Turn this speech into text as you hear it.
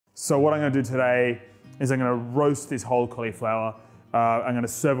So what I'm gonna do today is I'm gonna roast this whole cauliflower. I'm gonna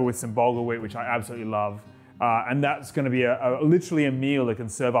serve it with some bulgur wheat, which I absolutely love. And that's gonna be literally a meal that can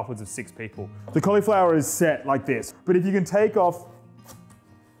serve upwards of 6 people. The cauliflower is set like this, but if you can take off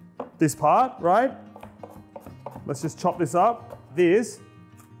this part, right? Let's just chop this up. This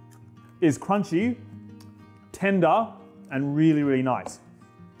is crunchy, tender, and really, really nice.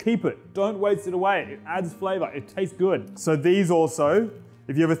 Keep it, don't waste it away. It adds flavor, it tastes good. So these also,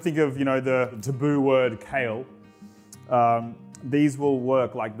 if you ever think of, the taboo word kale, these will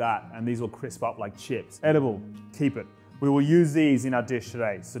work like that, and these will crisp up like chips. Edible, keep it. We will use these in our dish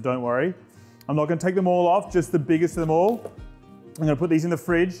today, so don't worry. I'm not gonna take them all off, just the biggest of them all. I'm gonna put these in the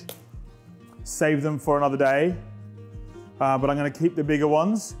fridge, save them for another day, but I'm gonna keep the bigger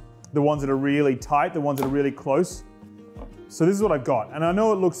ones, the ones that are really tight, the ones that are really close. So this is what I've got, and I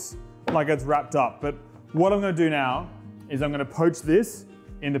know it looks like it's wrapped up, but what I'm gonna do now is I'm gonna poach this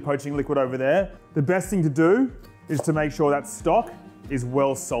in the poaching liquid over there. The best thing to do is to make sure that stock is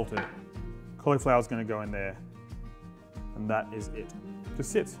well salted. Cauliflower's gonna go in there, and that is it.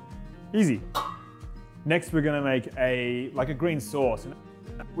 Just sits, easy. Next, we're gonna make a green sauce.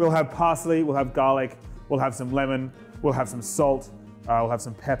 We'll have parsley, we'll have garlic, we'll have some lemon, we'll have some salt, we'll have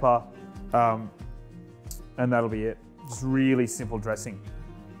some pepper, and that'll be it. Just really simple dressing.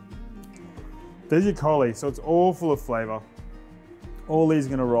 There's your cauli, so it's all full of flavor. All these are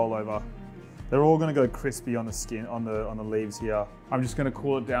gonna roll over. They're all gonna go crispy on the skin, on the leaves here. I'm just gonna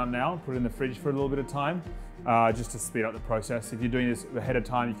cool it down now, put it in the fridge for a little bit of time, just to speed up the process. If you're doing this ahead of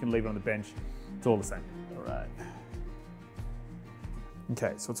time, you can leave it on the bench. It's all the same. All right.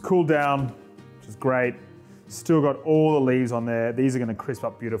 Okay, so it's cooled down, which is great. Still got all the leaves on there. These are gonna crisp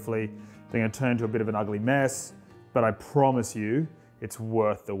up beautifully. They're gonna turn into a bit of an ugly mess, but I promise you, it's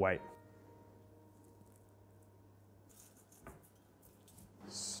worth the wait.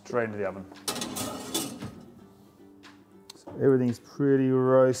 Straight into the oven. So everything's pretty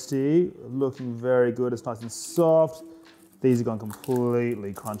roasty, looking very good. It's nice and soft. These are gone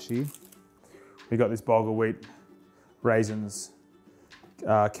completely crunchy. We got this bulgur wheat, raisins,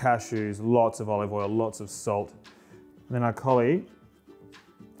 cashews, lots of olive oil, lots of salt. And then our cauli,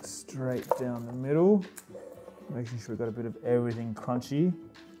 straight down the middle, making sure we've got a bit of everything crunchy.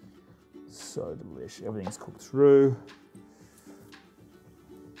 So delicious, everything's cooked through.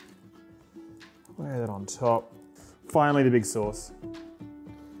 Lay that on top. Finally, the big sauce.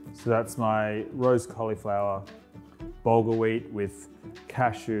 So that's my roast cauliflower, bulgur wheat with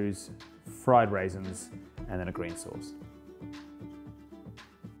cashews, fried raisins, and then a green sauce.